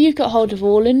 Okay, so you've got hold of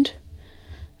Orland.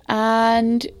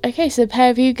 And, okay, so the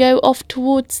pair of you go off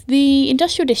towards the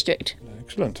industrial district.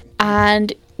 Excellent.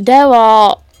 And there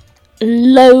are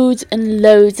loads and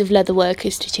loads of leather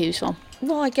workers to choose from.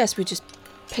 Well, I guess we just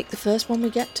pick the first one we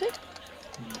get to.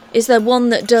 Is there one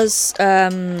that does...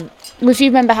 Well, if you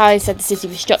remember how I said the city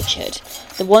was structured,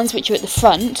 the ones which are at the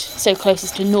front, so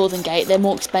closest to Northern Gate, they're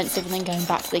more expensive, and then going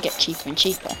back they get cheaper and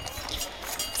cheaper.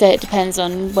 So it depends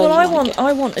on where I want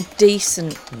a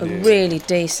really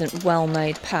decent,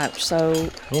 well-made pouch. So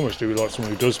almost do like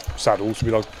someone who does saddles, to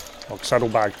be like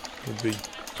saddlebag would be.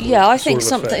 Yeah, I think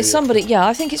somebody. Yeah,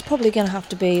 I think it's probably going to have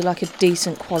to be like a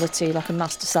decent quality, like a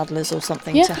Master Saddler's or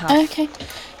something to have. Okay.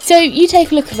 So you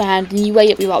take a look around and you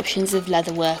weigh up your options of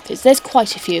leather workers. There's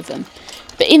quite a few of them,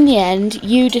 but in the end,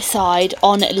 you decide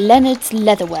on Leonard's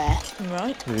Leatherware.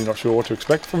 Right. You're not sure what to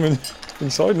expect from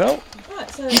inside now.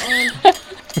 Right. So.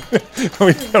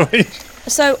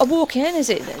 So I walk in. Is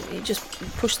it? You just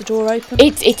push the door open.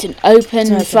 It's an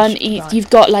open front. Right. You've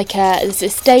got like there's a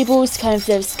stables.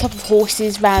 There's a couple of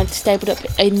horses stabled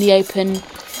up in the open,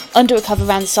 under a cover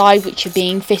around the side, which are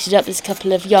being fitted up. There's a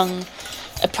couple of young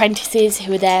apprentices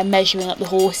who are there measuring up the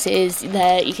horses.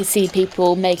 There you can see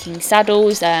people making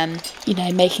saddles.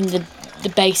 Making the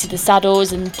base of the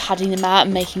saddles and padding them out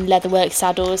and making leatherwork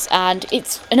saddles. And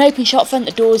it's an open shop front.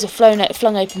 The doors are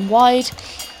flung open wide.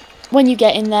 When you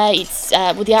get in there, it's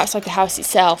the outside of the house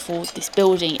itself, or this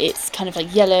building, it's kind of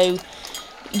like yellow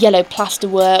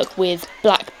plasterwork with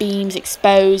black beams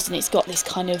exposed, and it's got this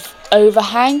kind of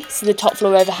overhang. So the top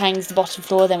floor overhangs the bottom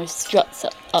floor, then with struts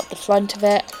up the front of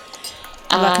it.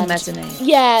 Like a mezzanine.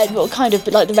 Yeah, well, kind of,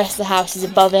 but like the rest of the house is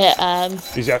above it.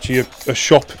 Is it actually a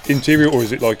shop interior, or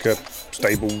is it like a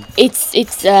stable?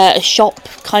 It's a shop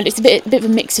kind of. It's a bit of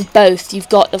a mix of both. You've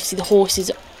got obviously the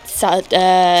horses stabled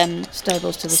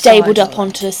up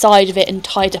onto the side of it and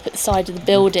tied up at the side of the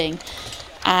building,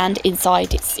 and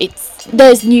inside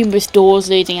there's numerous doors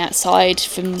leading outside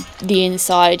from the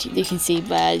inside. You can see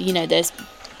where there's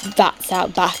vats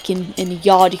out back in the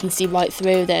yard. You can see right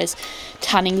through. There's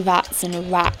tanning vats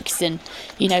and racks and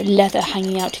leather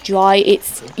hanging out to dry.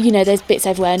 It's there's bits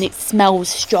everywhere, and it smells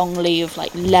strongly of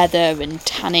like leather and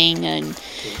tanning, and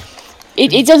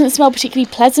it doesn't smell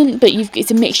particularly pleasant, but it's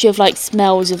a mixture of like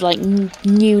smells of like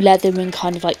new leather and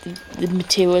kind of like the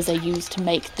materials they use to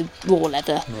make the raw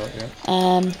leather. Right,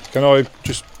 yeah. Can I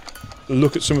just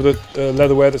look at some of the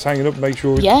leatherware that's hanging up, make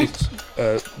sure it's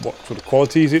what sort of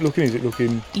quality is it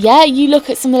looking? Yeah, you look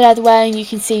at some of the leatherware and you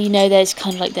can see there's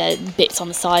kind of like the bits on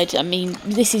the side. I mean,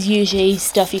 this is usually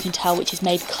stuff you can tell which is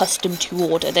made custom to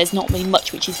order. There's not really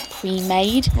much which is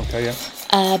pre-made. Okay,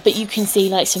 yeah. But you can see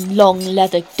like some long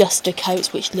leather duster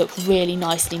coats which look really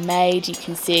nicely made. You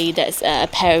can see there's a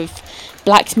pair of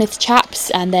blacksmith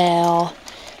chaps, and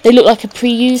they look like a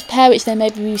pre-used pair which they may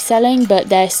be reselling, but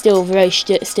they're still very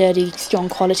sturdy, strong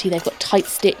quality. They've got tight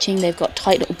stitching, they've got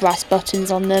tight little brass buttons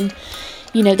on them.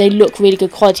 They look really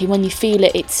good quality. When you feel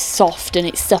it, it's soft and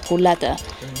it's supple leather,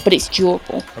 but it's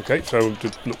durable. Okay, so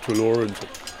to look to Laura and say,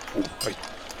 I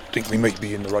think we may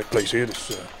be in the right place here. This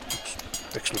looks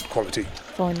excellent quality.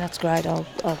 Fine, that's great. I'll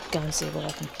go and see what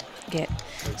I can get.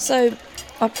 So,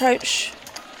 approach,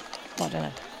 I don't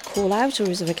know, call out, or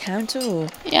is there a counter? Or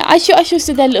I should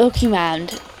stood there looking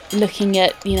around, looking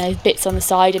at bits on the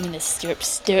side. I mean, there's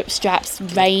stirrup straps,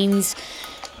 reins,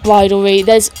 bridlery.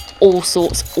 There's all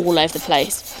sorts all over the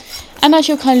place. And as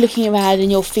you're kind of looking around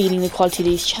and you're feeling the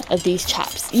quality of these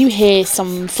chaps, you hear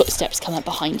some footsteps come up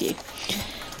behind you.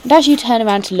 And as you turn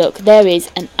around to look, there is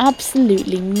an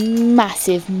absolutely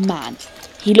massive man.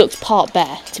 He looks part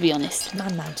bear, to be honest.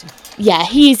 Man mountain. Yeah,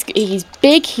 he's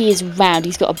big, he is round,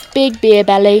 he's got a big beer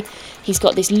belly, he's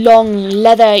got this long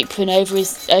leather apron over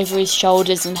his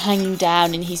shoulders and hanging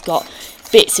down, and he's got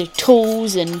bits of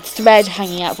tools and thread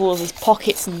hanging out of all of his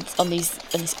pockets and on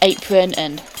this apron,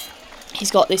 and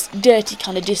he's got this dirty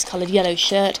kind of discoloured yellow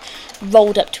shirt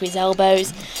rolled up to his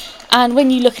elbows. And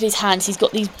when you look at his hands, he's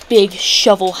got these big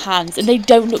shovel hands, and they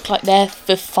don't look like they're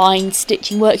for fine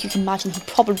stitching work. You can imagine he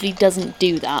probably doesn't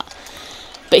do that.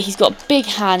 But he's got big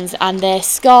hands, and they're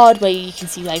scarred where you can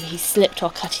see maybe he's slipped or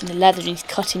cutting the leather and he's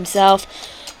cut himself.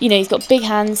 He's got big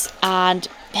hands and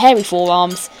hairy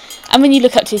forearms. And when you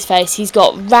look up to his face, he's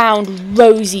got round,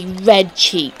 rosy red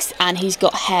cheeks, and he's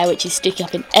got hair which is sticking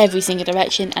up in every single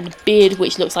direction, and a beard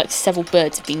which looks like several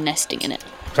birds have been nesting in it.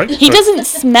 Okay, he doesn't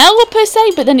smell per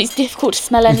se, but then it's difficult to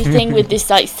smell anything with this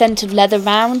like scent of leather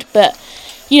round. But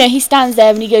he stands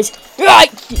there and he goes,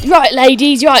 right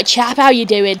ladies, right chap, how you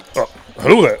doing?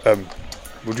 Hello there.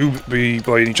 Would you be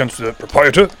by any chance the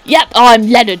proprietor? Yep, I'm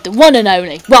Leonard, the one and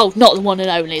only. Well, not the one and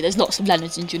only. There's lots of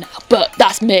Leonards in Junau, but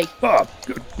that's me.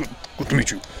 Good to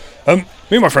meet you. Me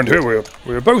and my friend here,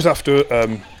 we're both after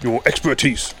your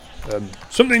expertise.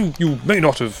 Something you may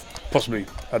not have possibly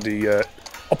had the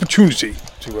opportunity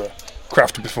to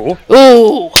craft before.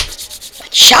 Ooh, a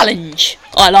challenge.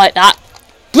 I like that.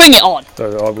 Bring it on.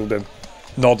 So I will then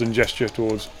nod and gesture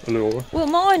towards Allura. Well,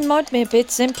 mine might be a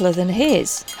bit simpler than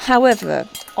his. However,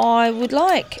 I would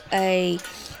like a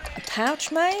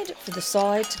pouch made for the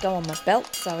side to go on my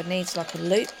belt, so it needs like a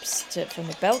loops for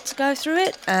my belt to go through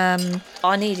it.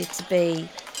 I need it to be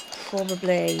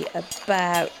probably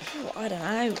about,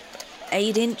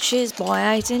 8 inches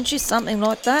by 8 inches, something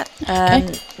like that.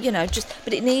 Okay.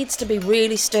 But it needs to be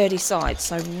really sturdy sides,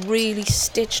 so really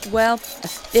stitched well, a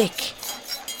thick,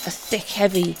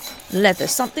 heavy leather,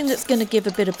 something that's going to give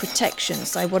a bit of protection,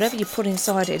 so whatever you put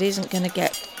inside it isn't going to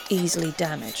get easily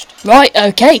damaged. Right,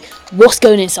 okay. What's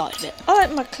going inside of it? I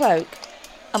open my cloak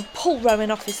and pull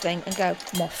Rowan off his thing and go,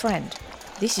 my friend,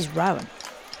 this is Rowan.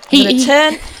 I'm going to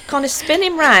turn, kind of spin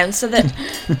him round so that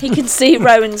he can see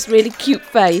Rowan's really cute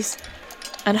face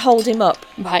and hold him up.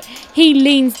 Right. He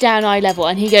leans down eye level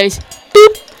and he goes,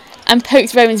 boop, and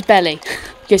pokes Rowan's belly.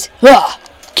 He goes,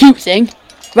 cute thing.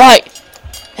 Right,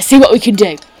 let's see what we can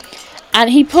do. And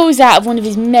he pulls out of one of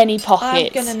his many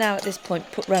pockets. I'm going to now at this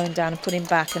point put Rowan down and put him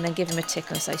back and then give him a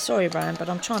tickle and say, sorry Rowan, but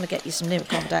I'm trying to get you some new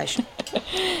accommodation.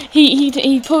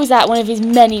 He pulls out one of his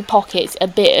many pockets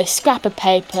a scrap of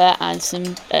paper and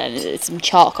some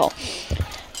charcoal.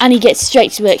 And he gets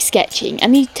straight to work sketching.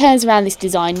 And he turns around this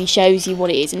design and he shows you what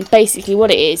it is. And basically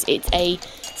what it is, it's a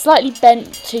slightly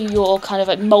bent to your kind of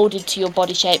like moulded to your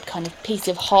body shape kind of piece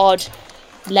of hard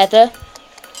leather.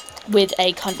 with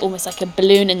a kind of almost like a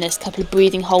balloon, and there's a couple of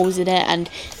breathing holes in it, and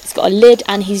it's got a lid,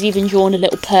 and he's even drawn a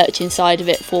little perch inside of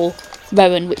it for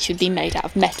Rowan, which would be made out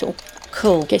of metal.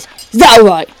 Cool. Goes, is that all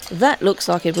right? That looks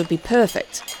like it would be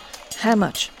perfect. How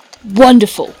much?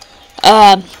 Wonderful.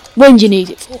 When do you need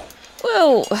it for?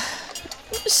 Well,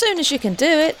 as soon as you can do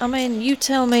it. I mean, you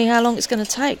tell me how long it's going to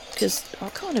take, because I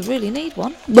kind of really need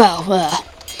one. Well,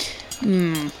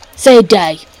 say a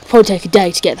day. Probably take a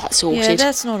day to get that sorted. Yeah,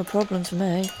 that's not a problem for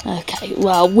me. Okay,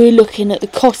 well, we're looking at the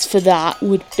cost for that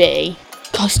would be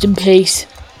custom piece.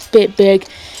 It's a bit big.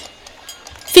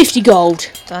 50 gold.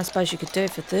 Don't suppose you could do it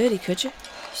for 30, could you?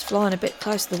 It's flying a bit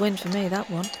close to the wind for me, that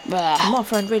one. Ah. My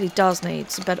friend really does need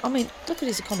some bed. I mean, look at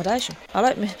his accommodation. I'll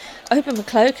open my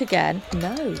cloak again.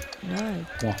 No.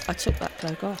 What? I took that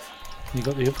cloak off. You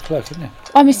got the other cloak, haven't you?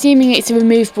 I'm assuming it's a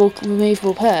removable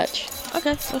perch.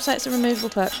 Okay, we'll say it's a removable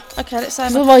perch. Okay, let's say.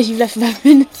 Otherwise, you've left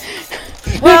Rowan.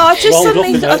 Well, I Rolled just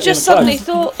up in suddenly the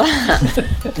thought.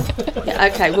 Yeah,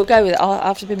 okay, we'll go with it. I'll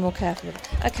have to be more careful with it.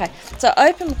 Okay, so I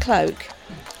open the cloak,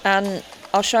 and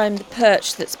I'll show him the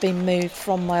perch that's been moved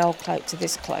from my old cloak to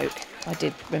this cloak. I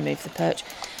did remove the perch,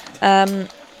 and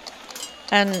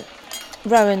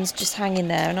Rowan's just hanging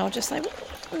there, and I'll just say,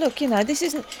 look, this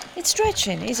isn't. It's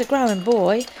stretching. He's a growing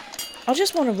boy. I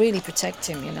just want to really protect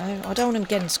him, I don't want him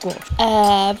getting squashed.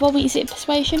 Robbie, is it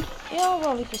persuasion? Yeah, I'll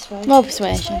roll persuasion. Roll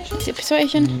persuasion. Is it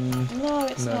persuasion? No,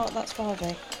 it's No. not. That's 5.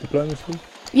 Diplomacy?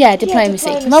 Yeah, diplomacy.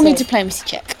 diplomacy. Roll me a diplomacy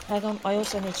check. Hang on, I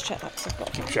also need to check that because I've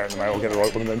got Keep shouting them out, I'll get the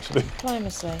right one eventually.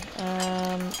 diplomacy.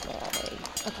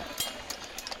 Okay.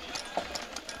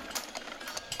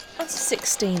 That's a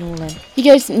 16 all in. He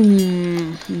goes,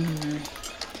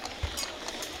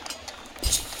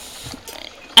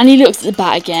 And he looks at the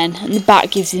bat again, and the bat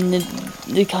gives him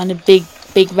the kind of big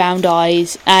round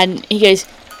eyes, and he goes,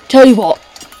 tell you what,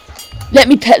 let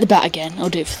me pet the bat again, I'll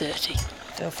do it for 30.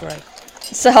 Feel free.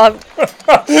 So I'm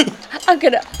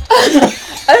going to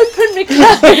open my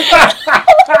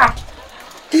cloak.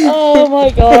 Oh my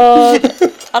god.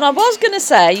 And I was going to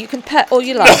say you can pet all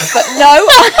you like, but no.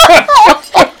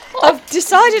 I've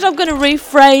decided I'm going to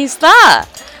rephrase that.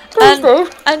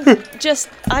 And just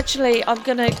actually, I'm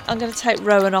gonna take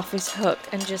Rowan off his hook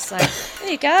and just say,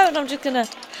 there you go, and I'm just gonna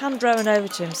hand Rowan over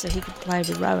to him so he can play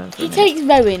with Rowan. He takes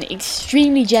Rowan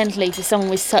extremely gently for someone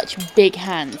with such big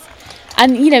hands,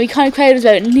 and he kind of cradles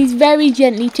Rowan, and he's very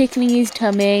gently tickling his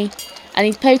tummy, and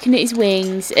he's poking at his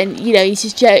wings, and he's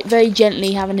just very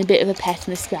gently having a bit of a pet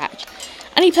and a scratch,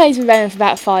 and he plays with Rowan for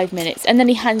about 5 minutes, and then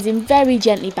he hands him very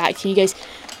gently back to you. He goes,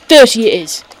 30 it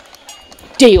is.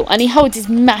 Deal. And he holds his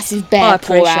massive bear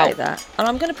paw out. I appreciate that. And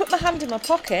I'm going to put my hand in my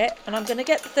pocket, and I'm going to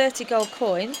get the 30 gold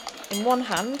coin in one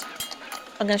hand.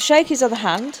 I'm going to shake his other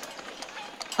hand,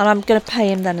 and I'm going to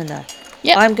pay him then and there.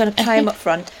 Yep. I'm going to pay him up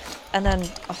front, and then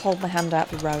I'll hold my hand out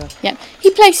for Rowan. Yeah.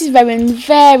 He places Rowan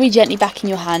very gently back in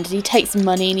your hand, and he takes the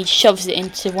money and he shoves it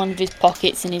into one of his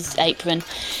pockets in his apron,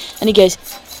 and he goes,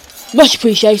 much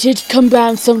appreciated. Come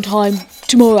round sometime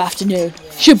tomorrow afternoon.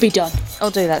 Should be done. I'll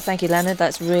do that. Thank you, Leonard.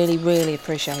 That's really, really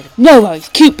appreciated. No worries.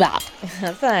 Keep that.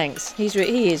 Thanks. He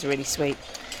is really sweet.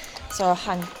 So I'll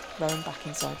hang Rowan back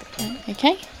inside the cloak.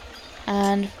 Okay.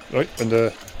 And Right,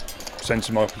 and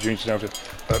sensing my opportunity now to...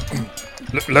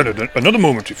 Leonard, another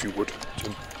moment if you would.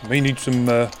 So, may need some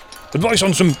advice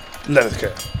on some leather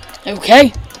care.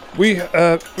 okay. We're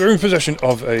in possession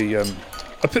of an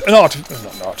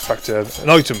artifact, an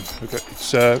item.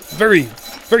 It's very,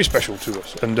 very special to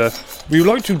us, and we would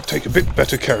like to take a bit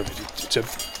better care of it.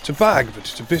 It's a bag, but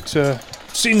it's a bit.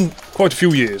 It's in quite a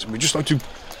few years, and we'd just like to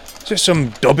just some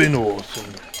dubbing or some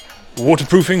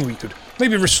waterproofing. We could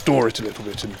maybe restore it a little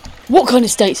bit. And What kind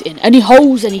of state's it in? Any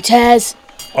holes? Any tears?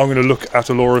 I'm going to look at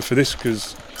Alora for this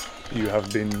because you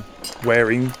have been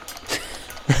wearing.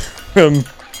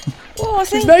 Well, I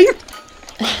think... His name?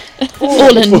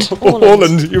 Orland.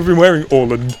 Orland. You've been wearing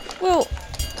Orland. Well,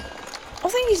 I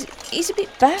think he's a bit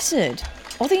battered.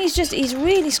 I think he's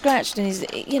really scratched and he's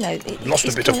Lost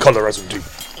he's a bit of kinda- colour, hasn't he?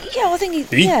 Yeah, I think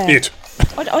It.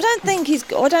 I don't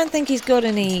think he's got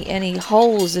any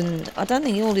holes, and I don't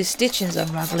think all his stitching's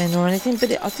unravelling or anything.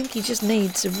 But I think he just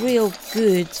needs a real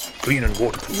good. Clean and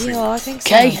waterproof. Yeah, I think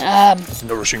so. Okay.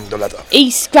 Nourishing the leather.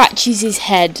 He scratches his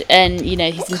head, and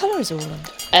he's. What colour is Orland?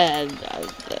 Uh,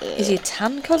 Is he a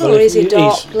tan colour Well, or is he he's-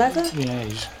 dark leather? Yeah,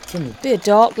 he's gonna Be a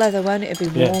dark leather, won't it?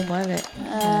 It'd be Yeah. warm, won't it?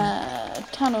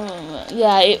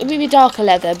 yeah, it would be darker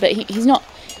leather, but he's not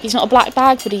a black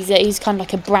bag, but he's kind of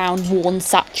like a brown worn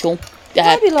satchel.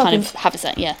 Maybe like kind a- of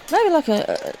haversack, yeah. Maybe like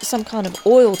some kind of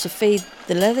oil to feed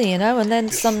the leather, and then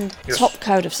some yes. top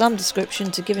coat of some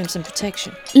description to give him some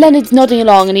protection. Leonard's nodding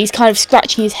along, and he's kind of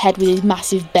scratching his head with his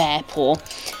massive bear paw.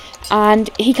 And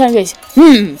he kind of goes,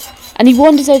 and he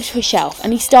wanders over to a shelf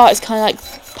and he starts kind of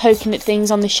like poking at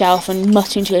things on the shelf and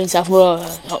muttering to himself,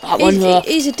 not that one.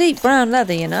 He's a deep brown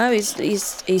leather, you know.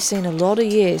 He's seen a lot of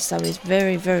years, so he's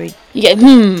very, very... You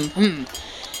get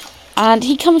And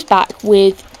he comes back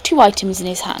with 2 items in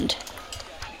his hand.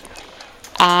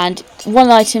 And one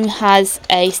item has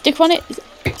a sticker on it,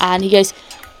 and he goes,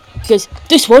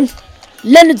 this one,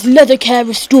 Leonard's Leather Care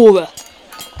Restorer.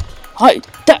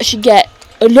 That should get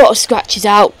a lot of scratches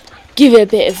out, give it a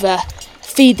bit of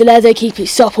feed the leather, keep it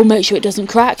supple, make sure it doesn't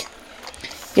crack.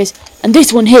 He goes, and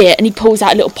this one here, and he pulls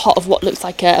out a little pot of what looks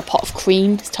like a pot of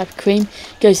cream, this type of cream.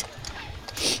 He goes,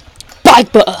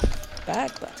 bag butter.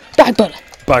 Bag butter? Bag butter.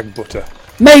 Bag butter.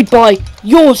 Made by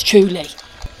yours truly.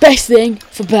 Best thing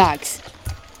for bags.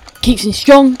 Keeps them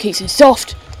strong, keeps them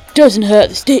soft, doesn't hurt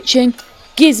the stitching,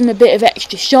 gives them a bit of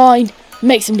extra shine,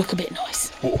 makes them look a bit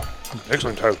nice. Oh,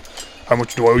 excellent. How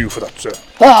much do I owe you for that, sir?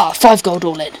 5 gold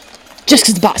all in. Just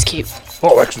because the bat's cute.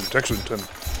 Oh, excellent. Thank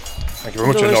you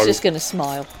very much. Laura's just going to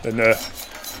smile. Then,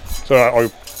 so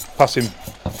I'll pass him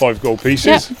 5 gold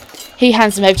pieces. Yep. He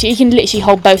hands them over to you. You can literally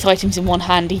hold both items in one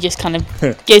hand. He just kind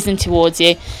of gives them towards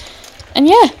you. And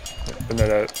yeah. And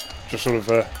then just sort of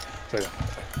say,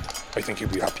 I think he'll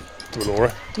be happy to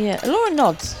Laura. Yeah, Laura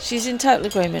nods. She's in total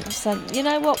agreement. So, you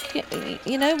know what,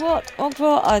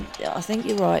 Ogvar, I think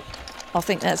you're right. I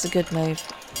think that's a good move.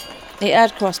 It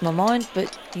had crossed my mind,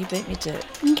 but you beat me to it.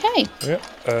 Okay.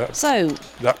 Yeah. So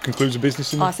that concludes the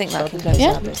business. I think that concludes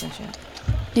our business. Yeah.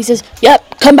 He says,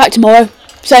 "Yep, come back tomorrow.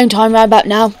 Same time round about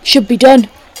now. Should be done.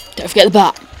 Don't forget the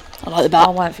bat. I like the bat.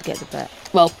 I won't forget the bat.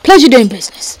 Well, pleasure doing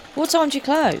business. What time do you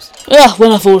close?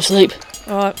 When I fall asleep.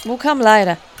 All right, we'll come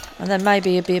later, and then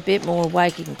maybe you'll be a bit more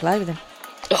awake. You can play with him.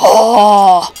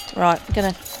 Oh. Right, we're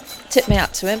gonna tip me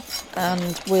up to him,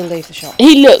 and we'll leave the shop.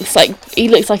 He looks like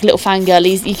a little fangirl.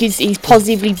 He's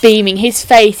positively beaming. His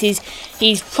face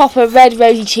he's proper red,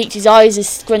 rosy cheeked. His eyes are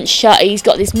scrunched shut. He's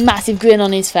got this massive grin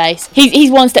on his face.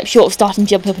 He's one step short of starting to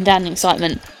jump up and down in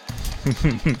excitement.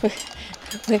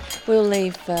 We'll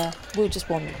leave. We'll just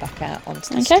wander back out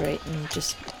onto the street and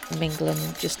just mingle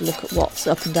and just look at what's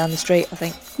up and down the street. I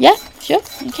think. Yeah, sure.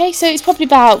 Okay, so it's probably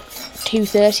about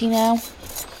 2:30 now.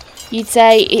 You'd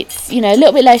say it's, a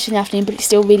little bit later in the afternoon, but it's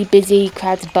still really busy,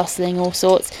 crowds are bustling, all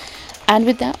sorts. And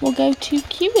with that, we'll go to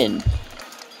queuing.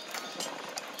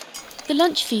 The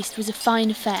lunch feast was a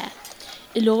fine affair.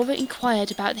 Elora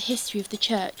inquired about the history of the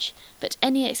church, but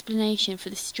any explanation for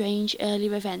the strange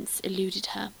earlier events eluded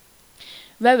her.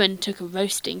 Rowan took a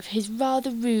roasting for his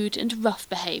rather rude and rough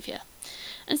behaviour,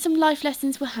 and some life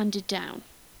lessons were handed down.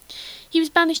 He was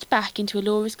banished back into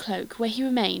Elora's cloak, where he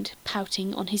remained,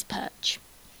 pouting on his perch.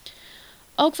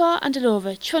 Ogvar and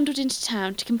Elora trundled into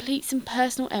town to complete some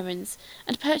personal errands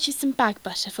and purchase some bag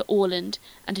butter for Orland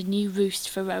and a new roost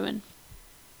for Rowan.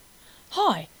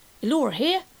 Hi, Elora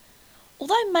here.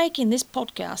 Although making this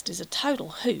podcast is a total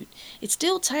hoot, it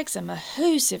still takes a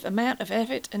massive amount of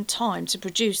effort and time to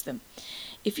produce them.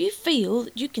 If you feel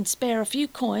that you can spare a few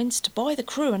coins to buy the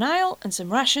crew an ale and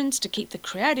some rations to keep the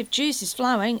creative juices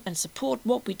flowing and support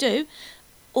what we do,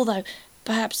 although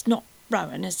perhaps not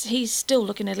Rowan, as he's still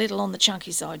looking a little on the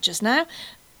chunky side just now,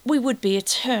 we would be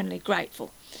eternally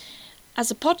grateful. As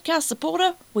a podcast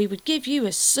supporter, we would give you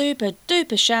a super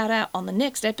duper shout out on the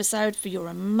next episode for your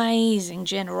amazing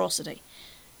generosity.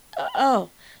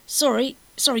 Sorry,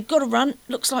 gotta run.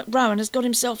 Looks like Rowan has got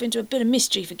himself into a bit of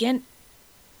mischief again.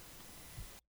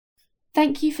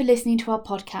 Thank you for listening to our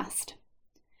podcast.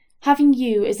 Having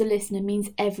you as a listener means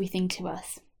everything to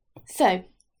us. So,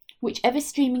 whichever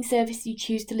streaming service you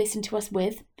choose to listen to us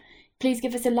with, please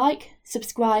give us a like,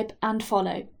 subscribe and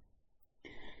follow.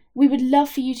 We would love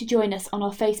for you to join us on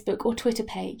our Facebook or Twitter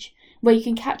page, where you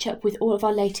can catch up with all of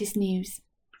our latest news.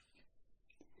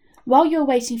 While you're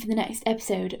waiting for the next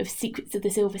episode of Secrets of the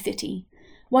Silver City,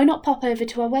 why not pop over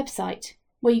to our website,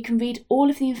 where you can read all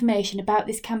of the information about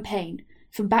this campaign,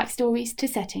 from backstories to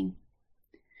setting.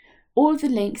 All of the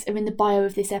links are in the bio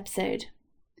of this episode.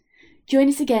 Join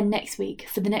us again next week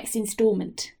for the next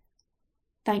instalment.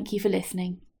 Thank you for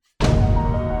listening.